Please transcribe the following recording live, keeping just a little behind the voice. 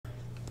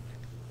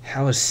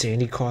How is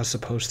Sandy Claus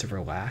supposed to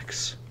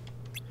relax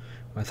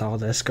with all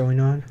this going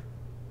on?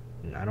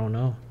 I don't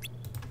know.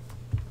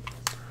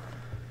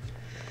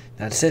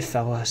 That's it,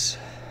 fellas.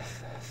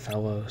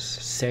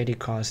 Sandy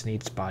Claus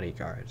needs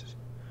bodyguards.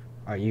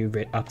 Are you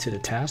up to the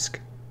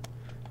task?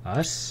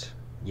 Us?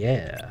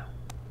 Yeah.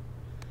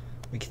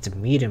 We get to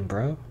meet him,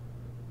 bro.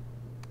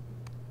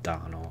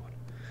 Donald.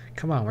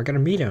 Come on, we're gonna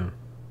meet him.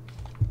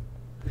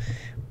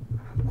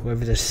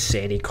 Whoever this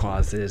Sandy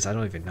Claus is, I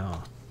don't even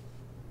know.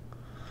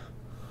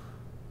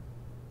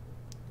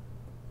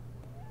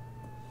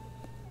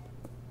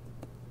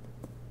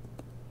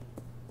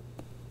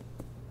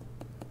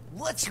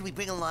 What should we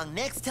bring along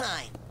next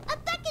time? A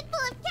bucket full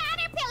of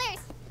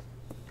caterpillars!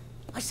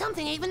 Or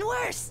something even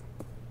worse?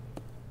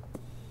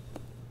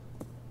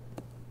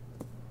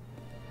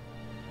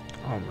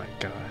 Oh my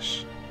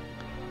gosh.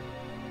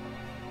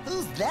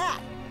 Who's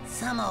that?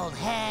 Some old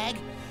hag?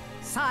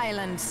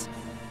 Silence.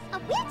 A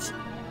witch?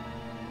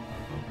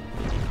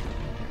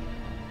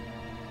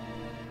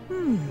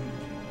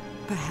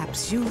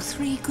 Perhaps you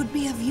three could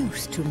be of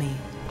use to me.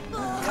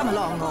 Come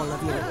along, all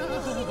of you.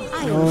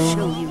 I'll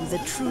show you the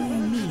true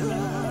meaning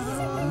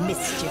of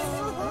mischief.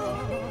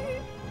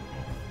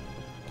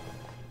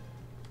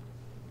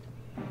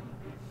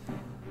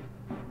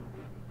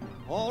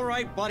 All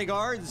right,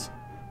 bodyguards.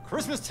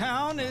 Christmas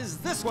Town is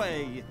this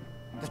way.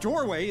 The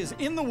doorway is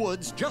in the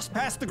woods just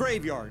past the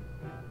graveyard.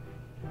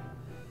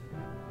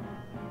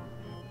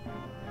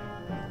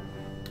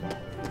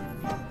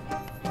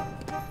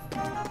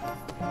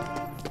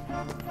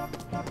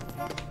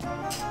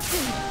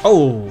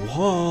 Oh,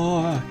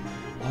 oh,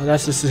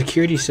 that's the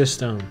security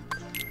system.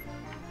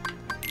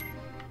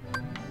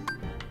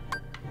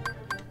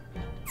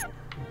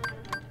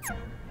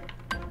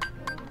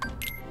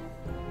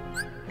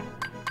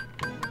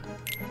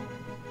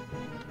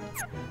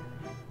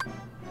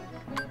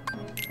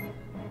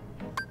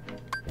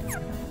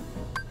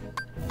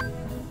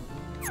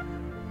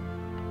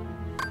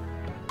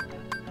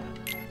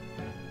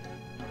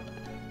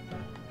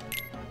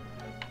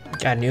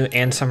 Got a new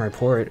Ansem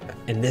report.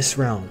 In this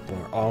realm,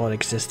 where all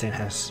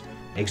existence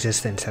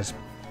has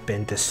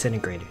been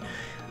disintegrated,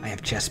 I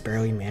have just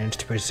barely managed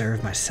to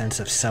preserve my sense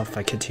of self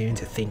by continuing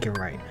to think and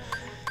write.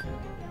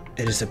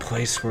 It is a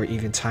place where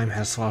even time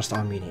has lost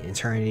all meaning.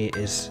 Eternity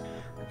is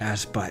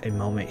as but a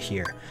moment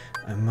here.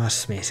 I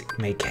must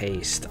make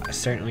haste.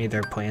 Certainly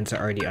their plans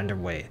are already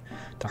underway.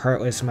 The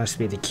Heartless must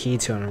be the key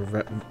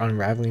to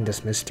unraveling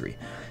this mystery.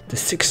 The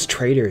 6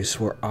 traitors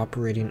were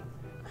operating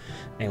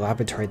a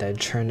laboratory that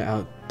churned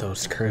out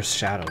those cursed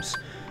shadows.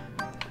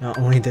 Not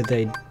only did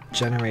they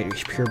generate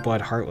pure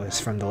blood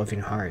Heartless from the living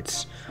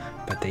hearts,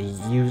 but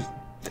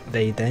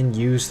they then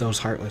used those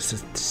Heartless to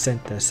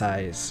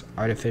synthesize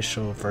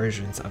artificial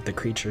versions of the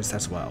creatures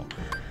as well.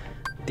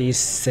 These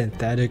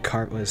synthetic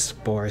Heartless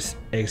bore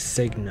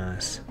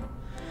insignias,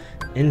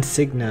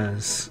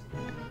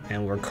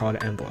 and were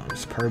called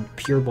emblems. Per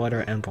pure blood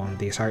or emblem,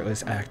 these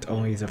Heartless act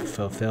only to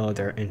fulfill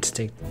their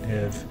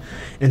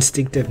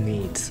instinctive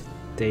needs.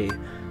 They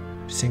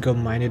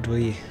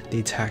single-mindedly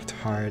detect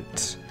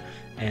hearts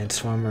and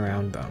swarm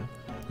around them.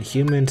 The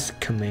humans'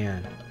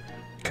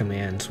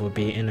 commands will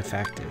be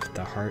ineffective.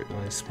 The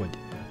Heartless would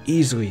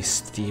easily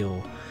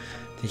steal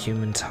the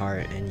human's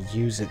heart and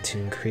use it to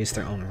increase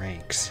their own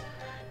ranks.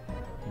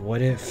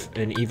 What if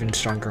an even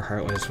stronger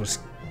Heartless was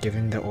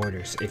given the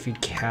orders? If he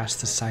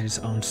cast aside his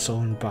own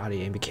soul and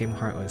body and became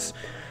Heartless,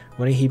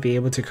 wouldn't he be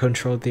able to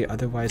control the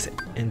otherwise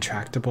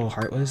intractable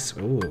Heartless?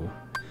 Ooh.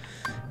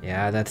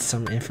 Yeah, that's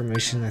some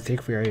information I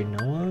think we already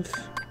know of.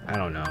 I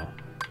don't know.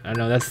 I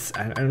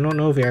don't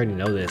know if we already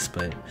know this,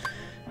 but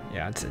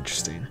yeah, it's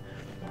interesting.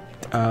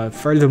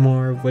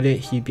 Furthermore, wouldn't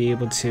he be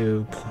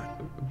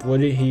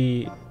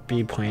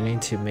planning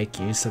to make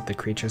use of the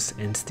creature's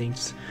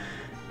instincts?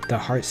 The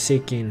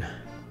heart-seeking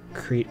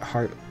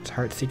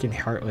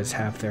Heartless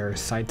have their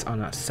sights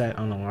set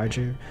on a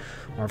larger,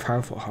 more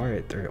powerful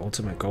heart. Their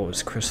ultimate goal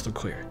is crystal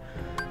clear.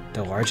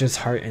 The largest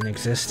heart in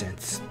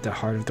existence, the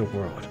heart of the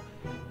world.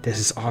 This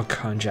is all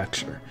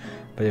conjecture,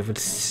 but it would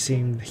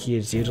seem he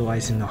is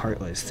utilizing the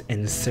Heartless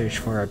in search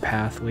for a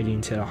path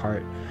leading to the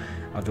heart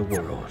of the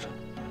world.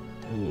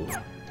 Ooh.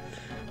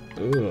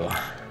 Ooh.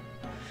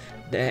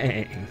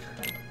 Dang.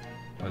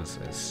 What is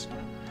this?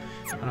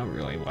 I don't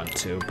really want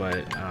to,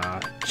 but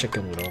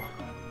Chicken Little.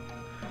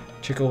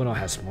 Chicken Little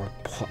has more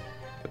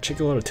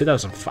Chicken Little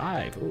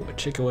 2005. Ooh,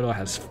 Chicken Little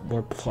has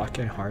more pluck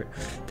and heart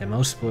than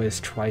most boys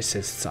twice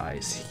his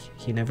size.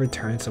 He never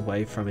turns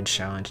away from a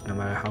challenge, no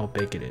matter how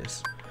big it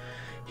is.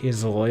 He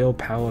is a loyal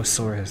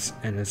Palosaurus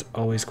and is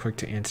always quick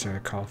to answer a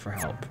call for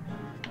help.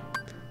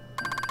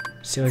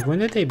 See, like, when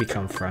did they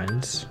become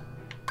friends?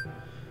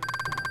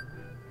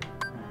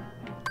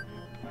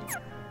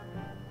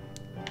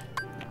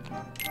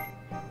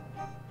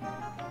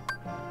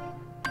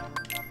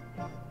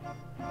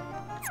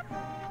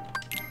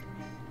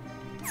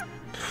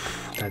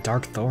 That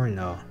Dark Thorn,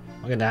 though.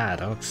 Look at that.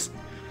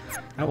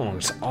 That one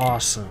looks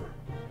awesome.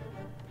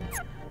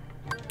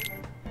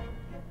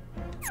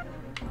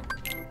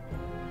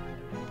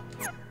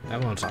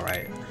 That one's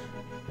alright.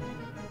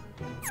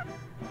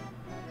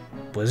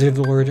 Blizzard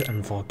Lord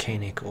and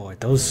Volcanic Ore.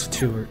 Those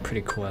two were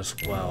pretty cool as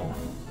well.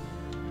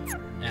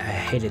 I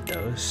hated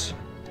those.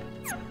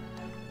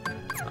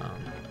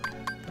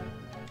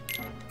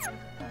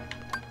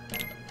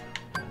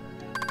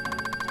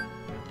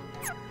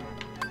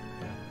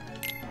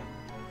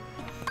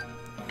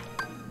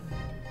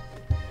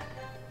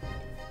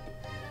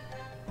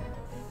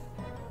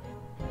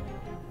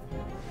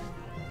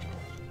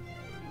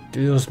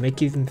 Do those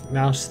Mickey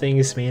Mouse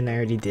things mean I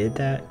already did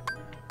that?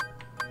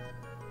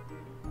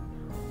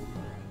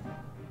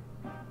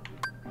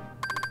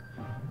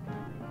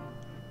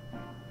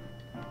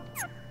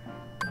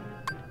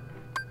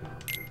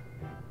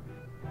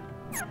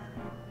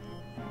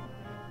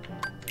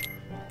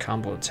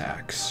 Combo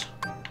attacks.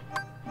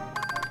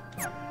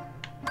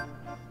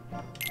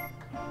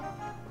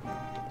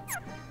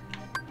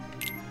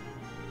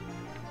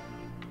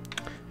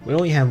 We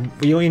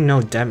only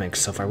know Demic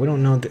so far. We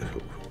don't know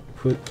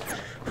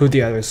who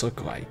the others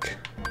look like.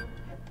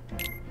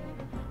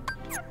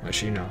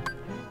 Which, you know,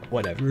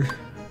 whatever.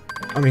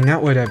 I mean,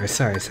 not whatever.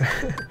 Sorry.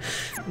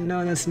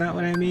 No, that's not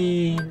what I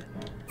mean.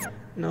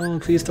 No,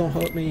 please don't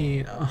hurt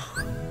me.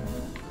 Oh.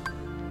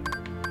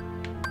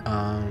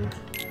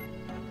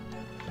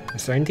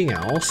 Is there anything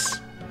else?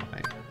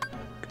 Like,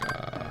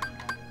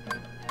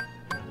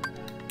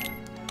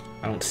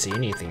 I don't see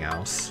anything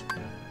else.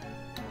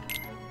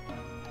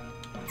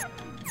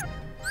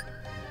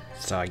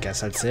 So I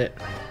guess that's it.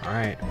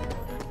 Alright.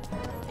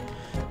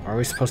 Are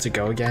we supposed to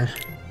go again?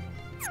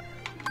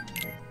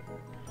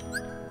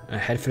 I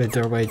head for the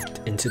doorway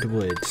into the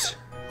woods.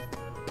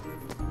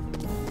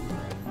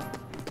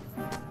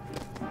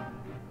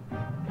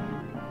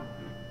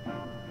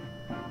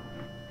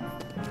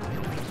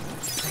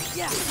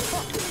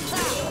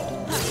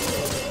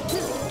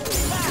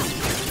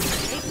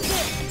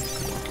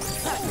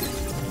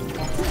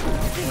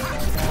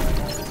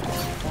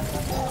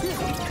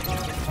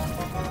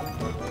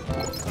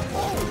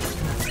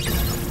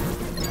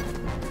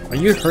 Are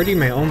you hurting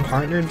my own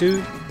partner,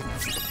 dude?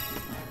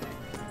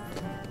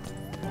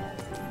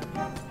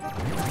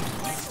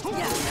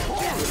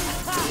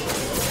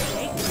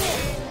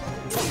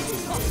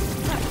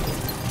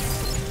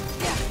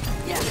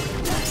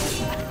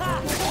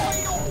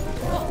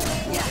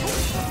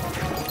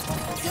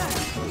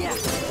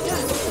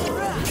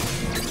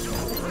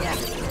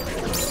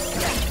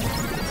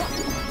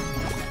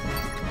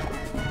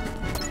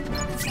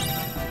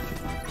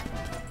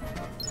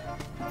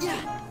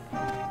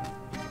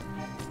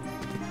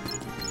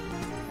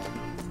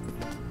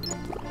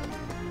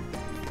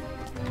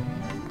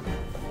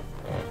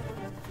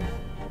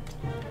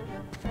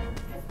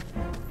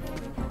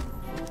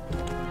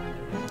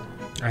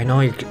 I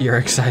know you're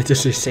excited to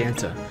see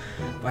Santa,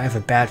 but I have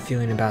a bad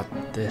feeling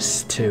about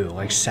this too,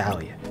 like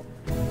Sally.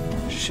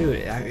 Shoot,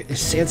 is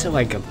Santa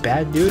like a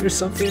bad dude or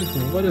something?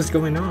 What is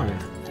going on?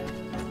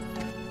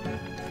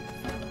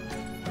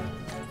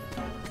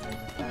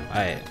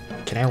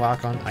 Can I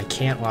walk on? I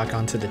can't walk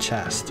onto the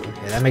chest.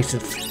 Okay,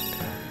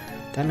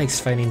 that makes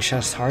fighting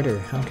chests harder.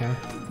 Okay.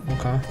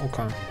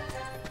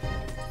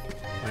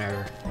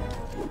 Whatever.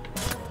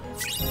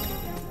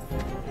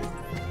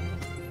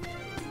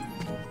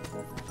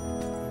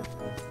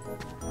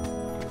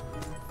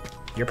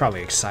 You're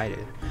probably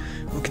excited.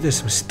 Look at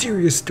this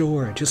mysterious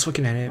door. Just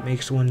looking at it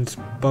makes one's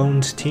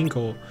bones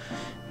tingle.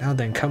 Now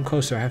then, come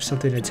closer. I have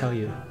something to tell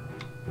you.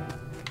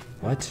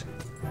 What?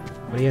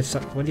 What do you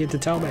have to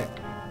tell me?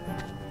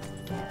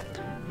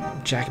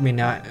 Jack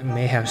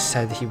may have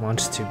said he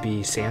wants to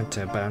be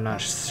Santa, but I'm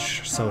not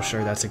so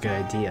sure that's a good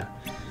idea.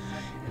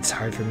 It's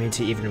hard for me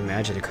to even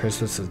imagine a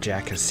Christmas with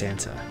Jack as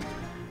Santa.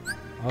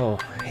 Oh,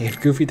 if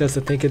Goofy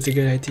doesn't think it's a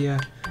good idea,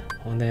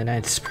 well then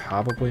it's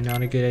probably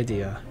not a good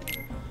idea.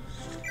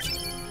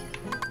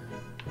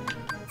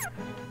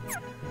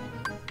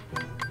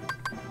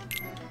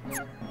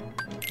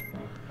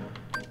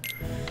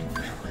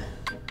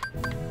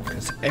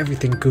 Because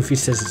everything Goofy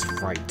says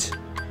is right.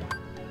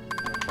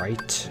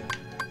 Right?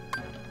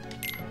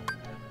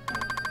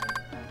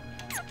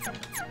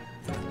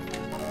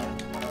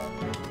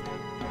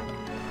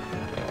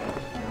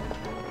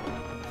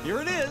 Here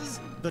it is,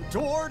 the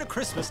door to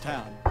Christmas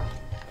Town.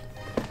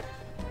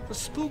 The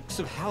spooks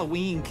of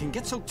Halloween can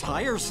get so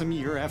tiresome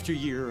year after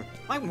year.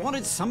 I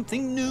wanted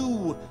something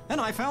new,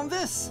 and I found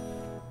this.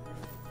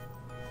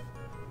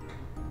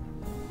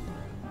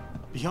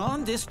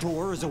 Beyond this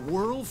door is a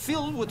world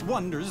filled with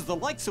wonders, the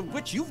likes of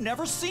which you've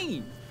never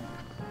seen.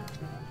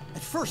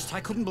 At first,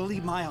 I couldn't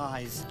believe my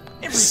eyes.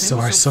 Everything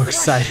was so fresh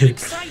excited. and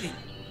exciting.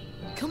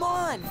 Come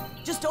on,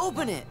 just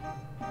open it.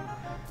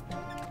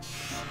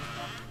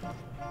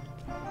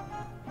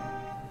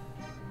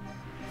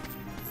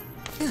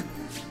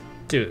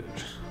 Dude.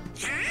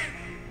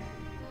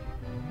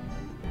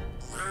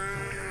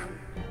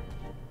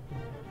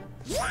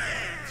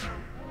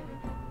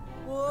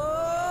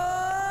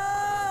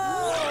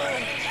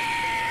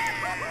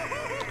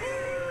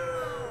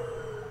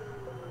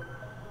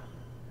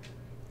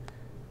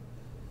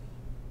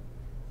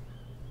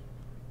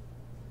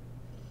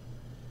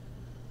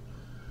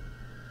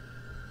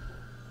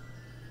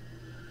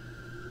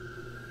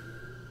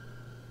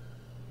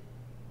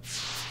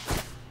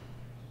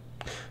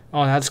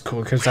 Oh, that's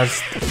cool because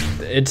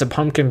it's a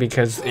pumpkin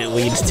because it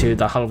leads to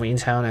the Halloween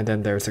town, and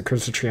then there's a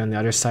Christmas tree on the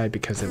other side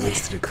because it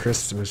leads to the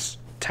Christmas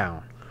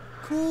town.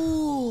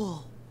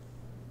 Cool.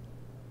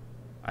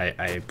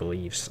 I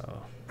believe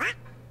so.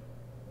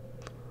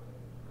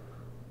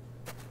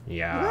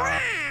 Yeah.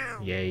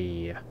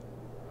 Yay.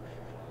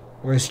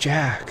 Where's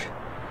Jack?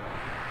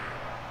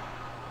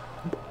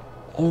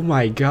 Oh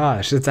my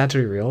gosh, is that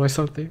actually real or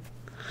something?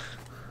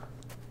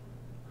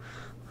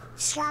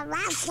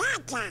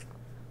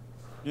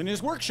 In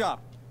his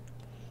workshop.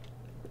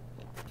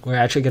 We're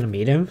actually gonna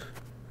meet him?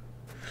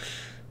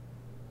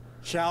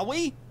 Shall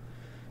we?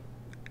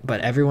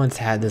 But everyone's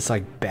had this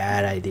like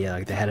bad idea,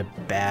 like they had a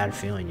bad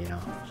feeling, you know.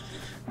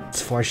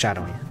 It's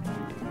foreshadowing.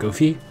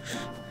 Goofy?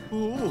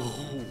 Ooh.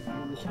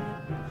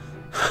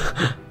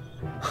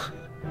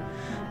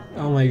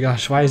 Oh my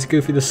gosh, why is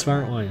Goofy the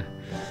smart one?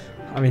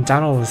 I mean,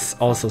 Donald was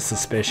also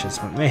suspicious,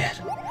 but man,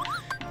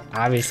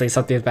 obviously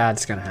something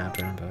bad's gonna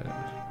happen, but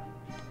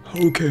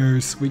who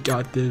cares? We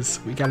got this.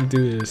 We gotta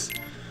do this.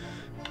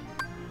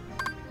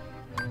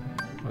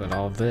 Look at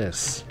all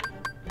this.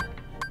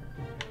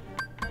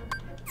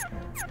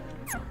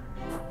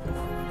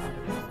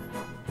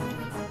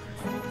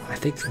 I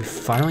think we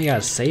finally got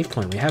a save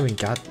point. We haven't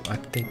got, I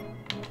think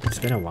it's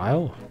been a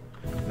while.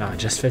 No,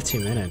 just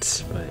 15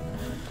 minutes, but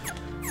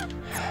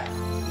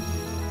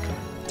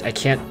I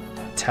can't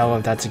tell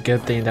if that's a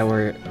good thing that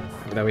we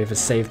have a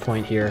save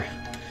point here.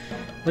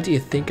 What do you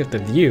think of the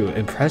view?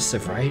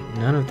 Impressive, right?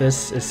 None of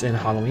this is in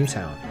Halloween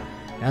Town.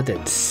 Now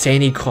that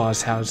Santa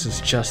Claus house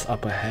is just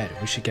up ahead,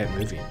 we should get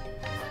moving.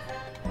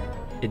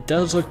 It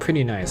does look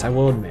pretty nice, I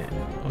will admit.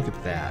 Look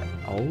at that.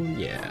 Oh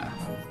yeah.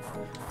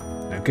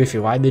 Now Goofy,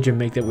 why did you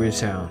make that weird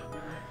sound?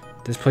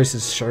 This place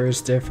is sure is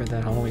different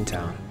than Halloween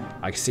Town.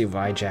 I can see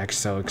why Jack's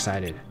so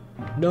excited.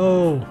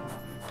 No!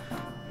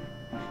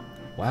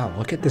 Wow,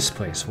 look at this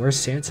place. Where's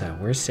Santa?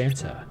 Where's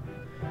Santa?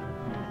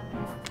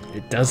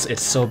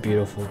 It's so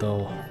beautiful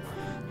though.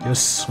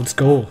 Yes, let's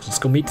go. Let's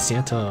go meet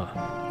Santa.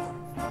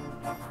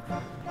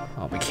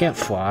 Oh, we can't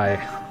fly.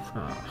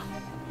 Oh.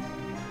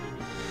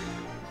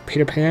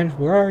 Peter Pan,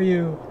 where are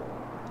you?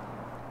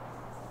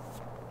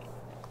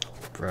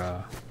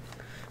 Bruh.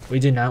 We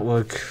do not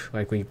look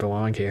like we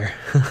belong here.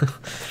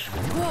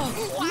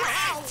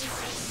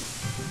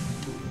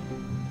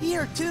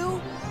 Here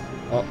too?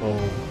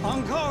 Uh-oh.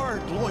 On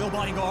guard, loyal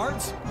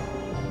bodyguards.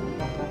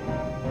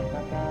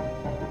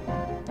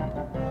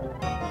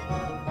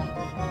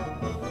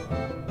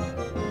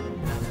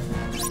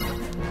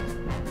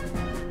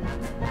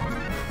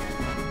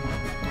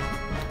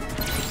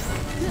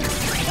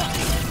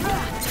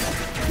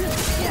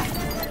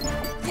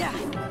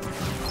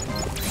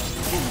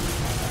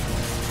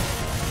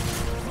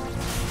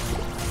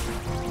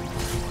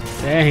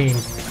 Dang,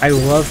 I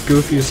love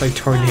Goofy's like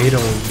tornado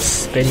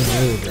spinning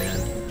move, man.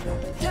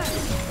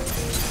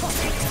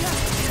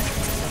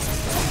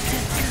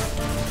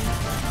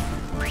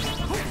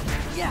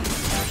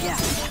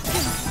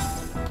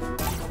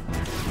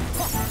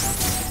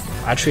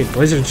 Actually,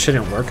 Blizzard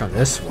shouldn't work on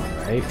this one,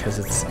 right?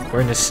 Because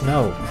we're in the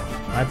snow.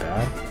 My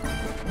bad.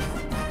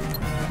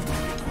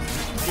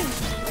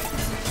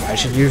 I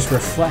should use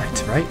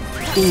Reflect, right?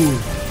 Ooh.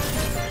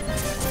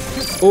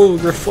 Oh,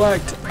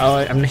 Reflect!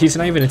 I mean, he's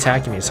not even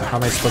attacking me, so how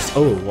am I supposed to...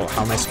 Oh, well,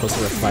 how am I supposed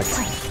to Reflect?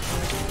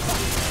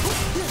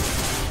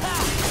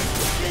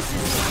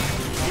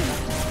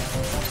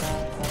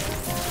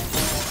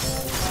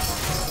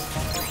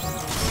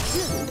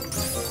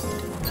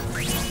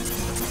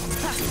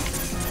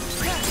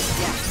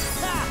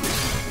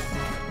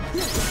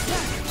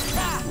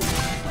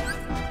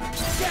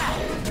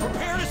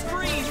 Prepare to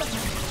scream.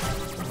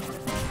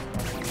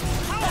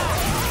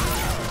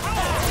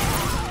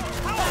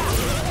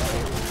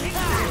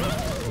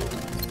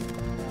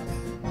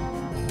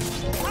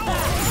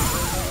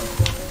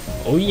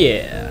 Oh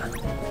yeah!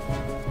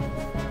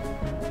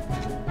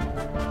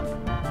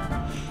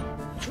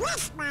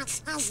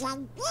 Christmas is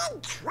in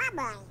big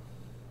trouble.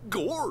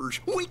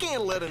 Gorge, we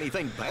can't let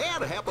anything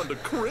bad happen to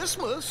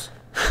Christmas.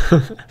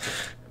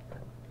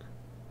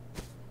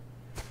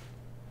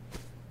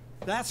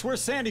 That's where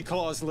Santa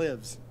Claus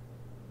lives.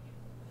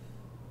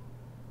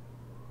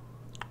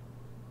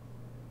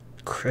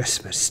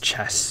 Christmas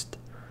chest.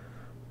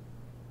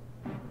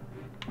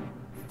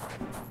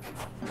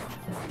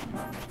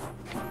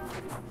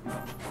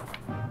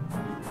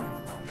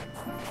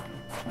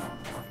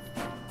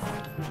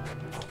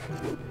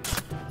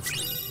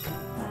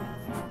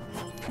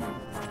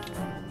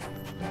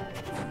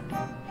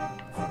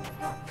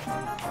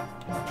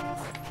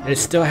 It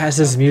still has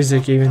this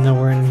music even though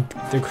we're in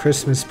the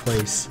Christmas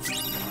place.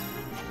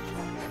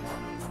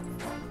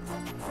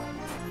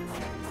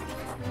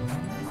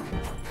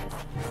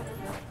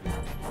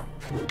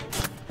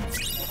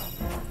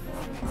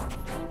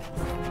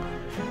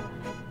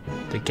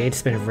 The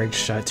gate's been rigged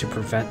shut to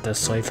prevent the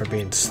sleigh from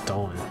being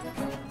stolen.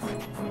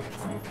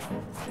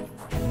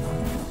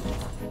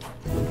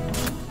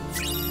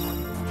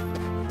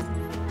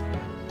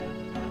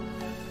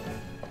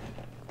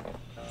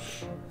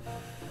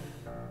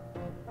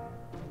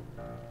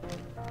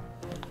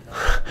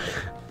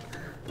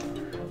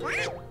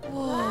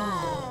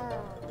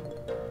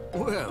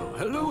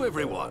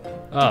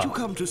 Did you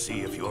come to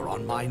see if you're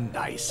on my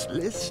nice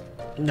list?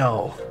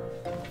 No.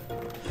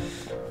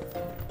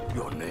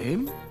 Your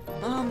name?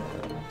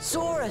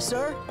 Sora,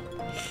 sir.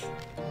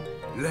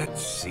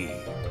 Let's see.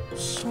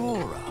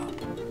 Sora.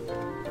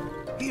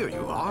 Here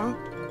you are.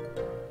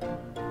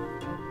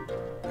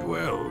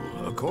 Well,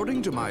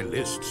 according to my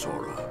list,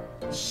 Sora,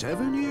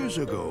 7 years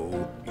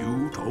ago,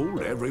 you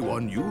told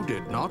everyone you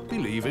did not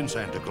believe in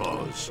Santa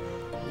Claus.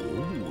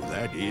 Oh,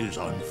 that is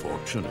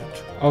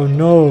unfortunate. Oh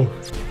no.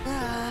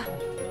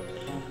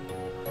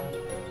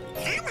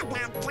 How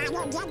about trying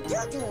to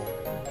get Doogie?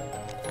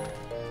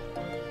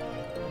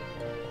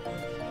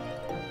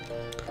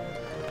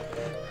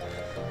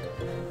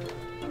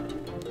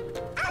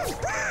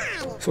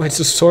 Oh, So wait,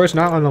 so Sora's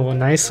not on the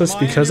nice list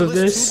Am I because on of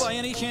your list this? too, by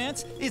any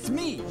chance? It's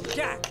me,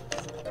 Jack.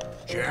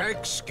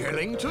 Jack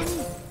Skellington?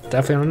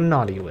 Definitely on the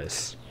naughty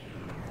list.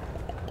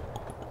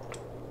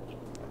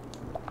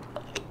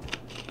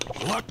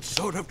 What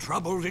sort of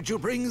trouble did you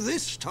bring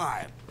this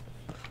time?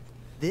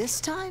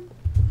 This time?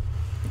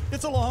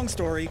 It's a long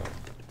story.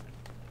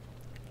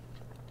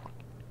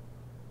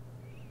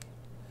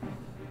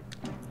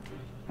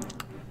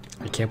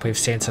 I can't believe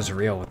Santa's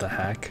real. What the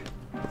heck?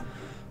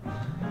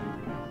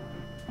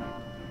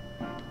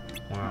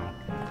 Wow.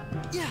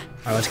 Yeah.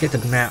 Alright, let's get the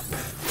map.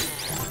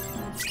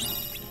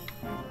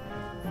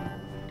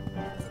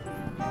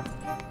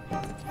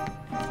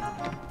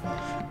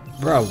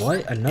 Bro,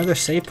 what? Another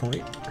save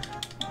point?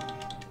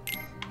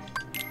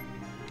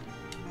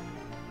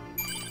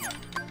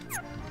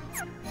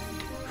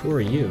 Who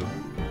are you?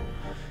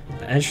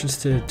 The entrance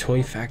to the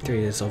toy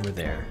factory is over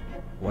there.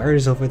 Where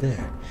is over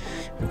there?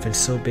 We've been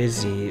so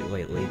busy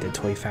lately, the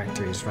toy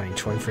factory is running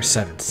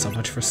 24/7. So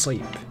much for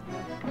sleep.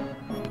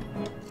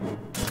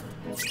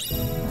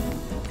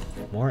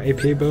 More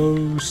AP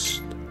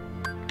boost.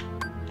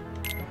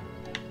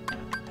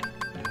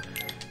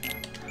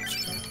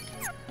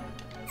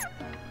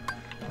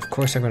 Of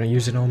course I'm gonna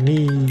use it on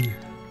me.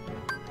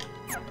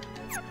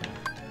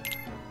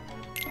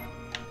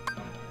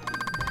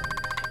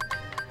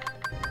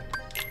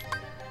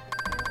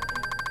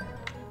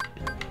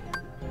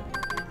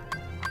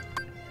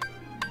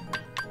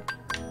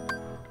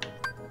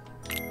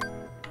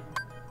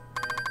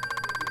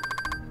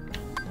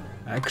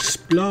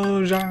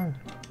 Explosion!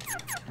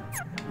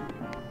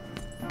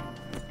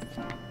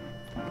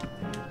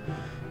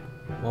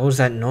 What was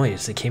that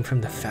noise? It came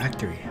from the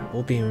factory.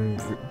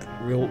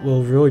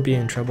 We'll really be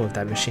in trouble if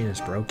that machine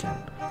is broken.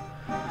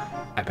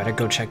 I better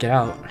go check it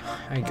out.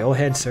 Alright, go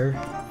ahead, sir.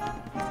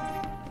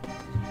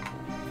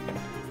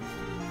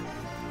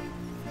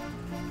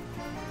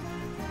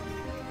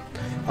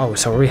 Oh,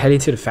 so are we heading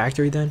to the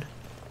factory then?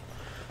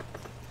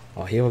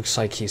 Oh, he looks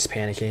like he's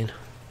panicking.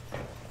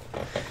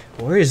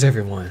 Where is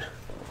everyone?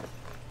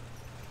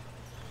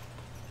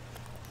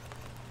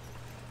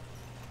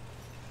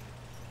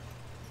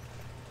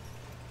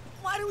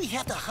 Why do we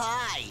have to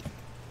hide?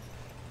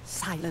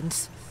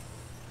 Silence.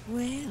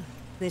 Well,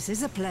 this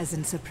is a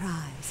pleasant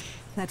surprise.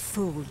 That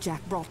fool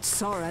Jack brought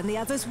Sora and the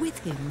others with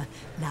him.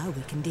 Now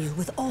we can deal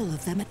with all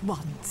of them at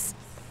once.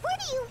 what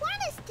do you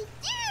want us to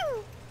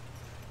do?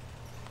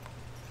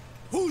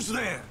 Who's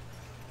there?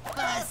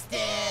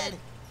 Busted!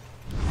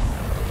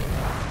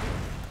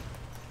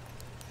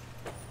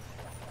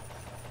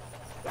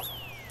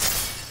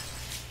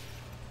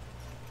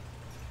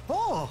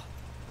 Oh!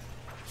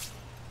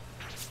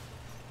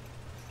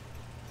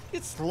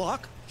 It's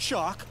Lock,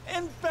 Shock,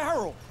 and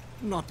Barrel.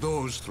 Not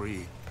those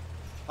three.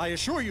 I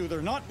assure you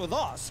they're not with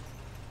us.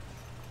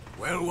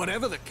 Well,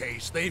 whatever the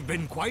case, they've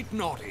been quite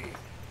naughty.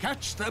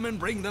 Catch them and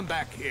bring them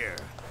back here.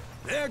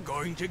 They're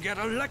going to get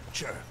a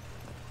lecture.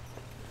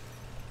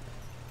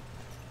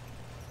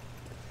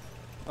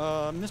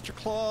 Mr.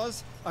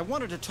 Claus, I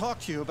wanted to talk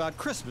to you about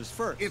Christmas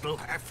first. It'll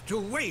have to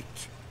wait.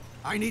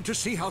 I need to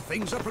see how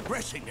things are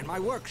progressing in my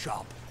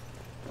workshop.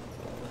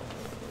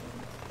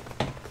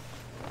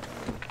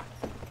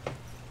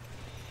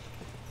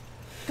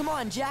 Come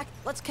on, Jack.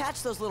 Let's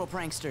catch those little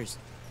pranksters.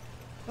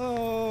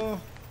 Oh,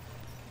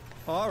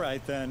 all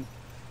right then.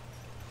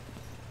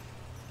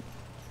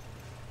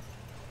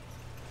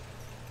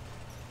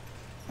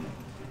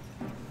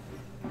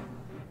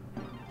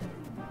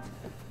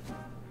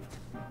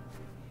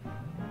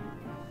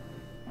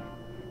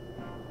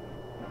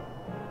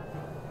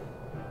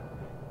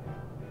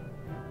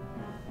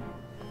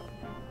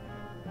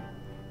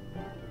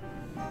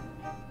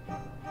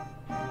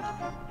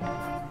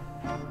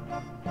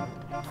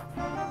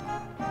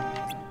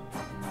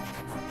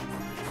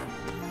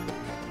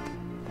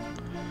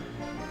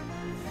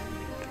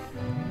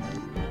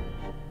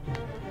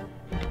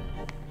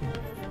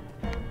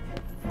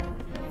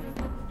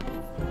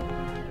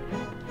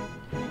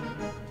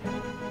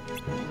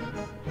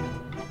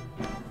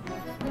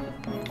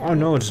 Oh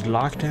no, it's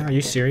locked now? Are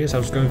you serious? I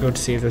was gonna go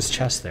see if there's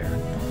chest there.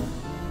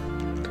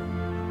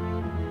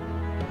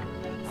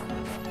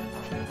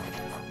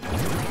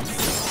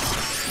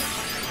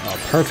 Oh,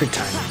 perfect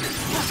timing.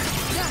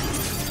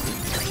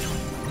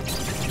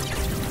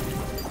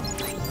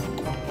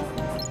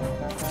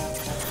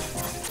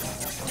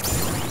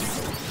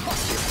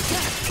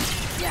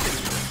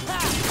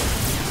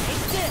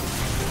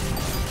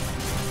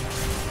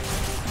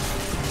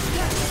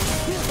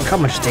 how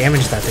much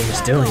damage that thing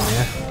is doing,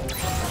 man.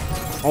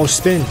 Oh,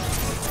 spin.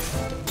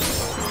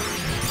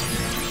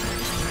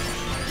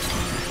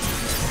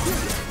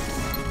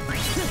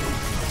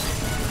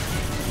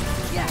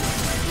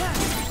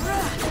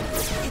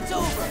 It's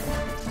over.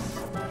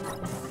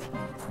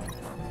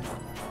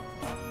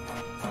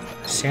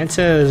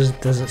 Santa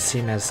doesn't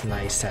seem as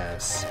nice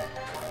as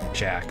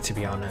Jack, to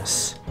be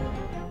honest.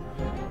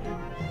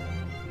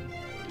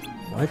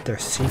 What? Their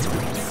seats?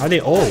 How are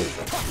they? Oh,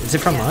 is it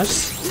from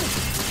us?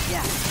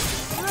 Yeah.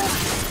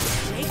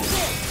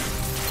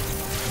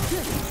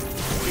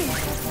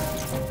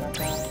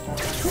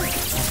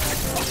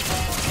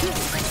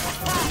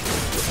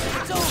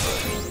 It's over.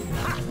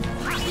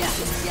 Yeah,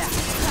 yeah.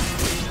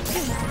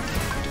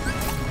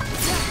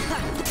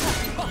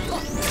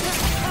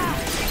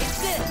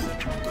 It's it.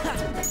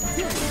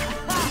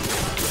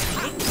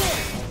 It's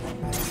it.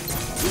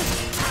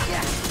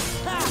 Yeah.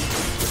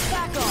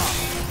 Back off.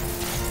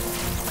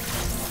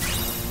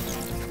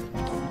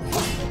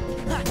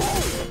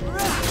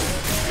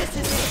 This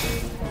is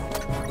it.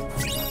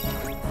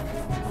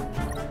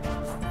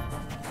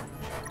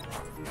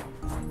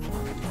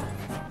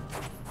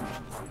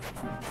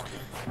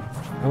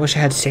 I wish I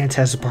had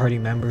Santa as a party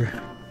member.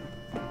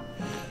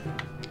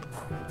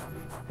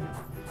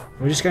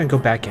 We're just gonna go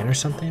back in or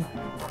something?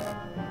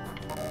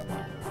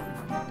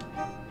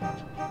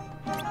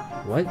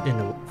 What in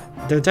the...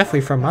 They're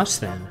definitely from us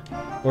then.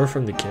 Or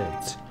from the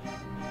kids.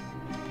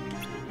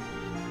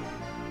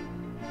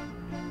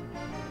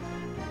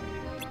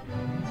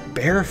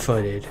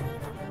 Barefooted.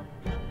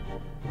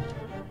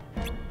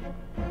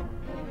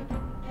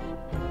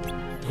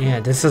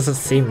 Yeah, this doesn't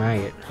seem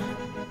right.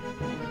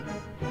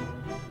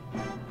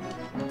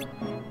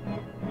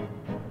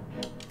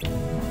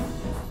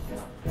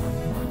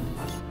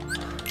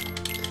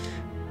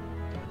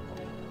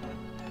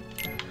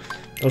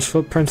 Those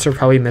footprints are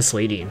probably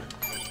misleading.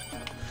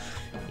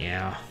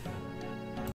 Yeah.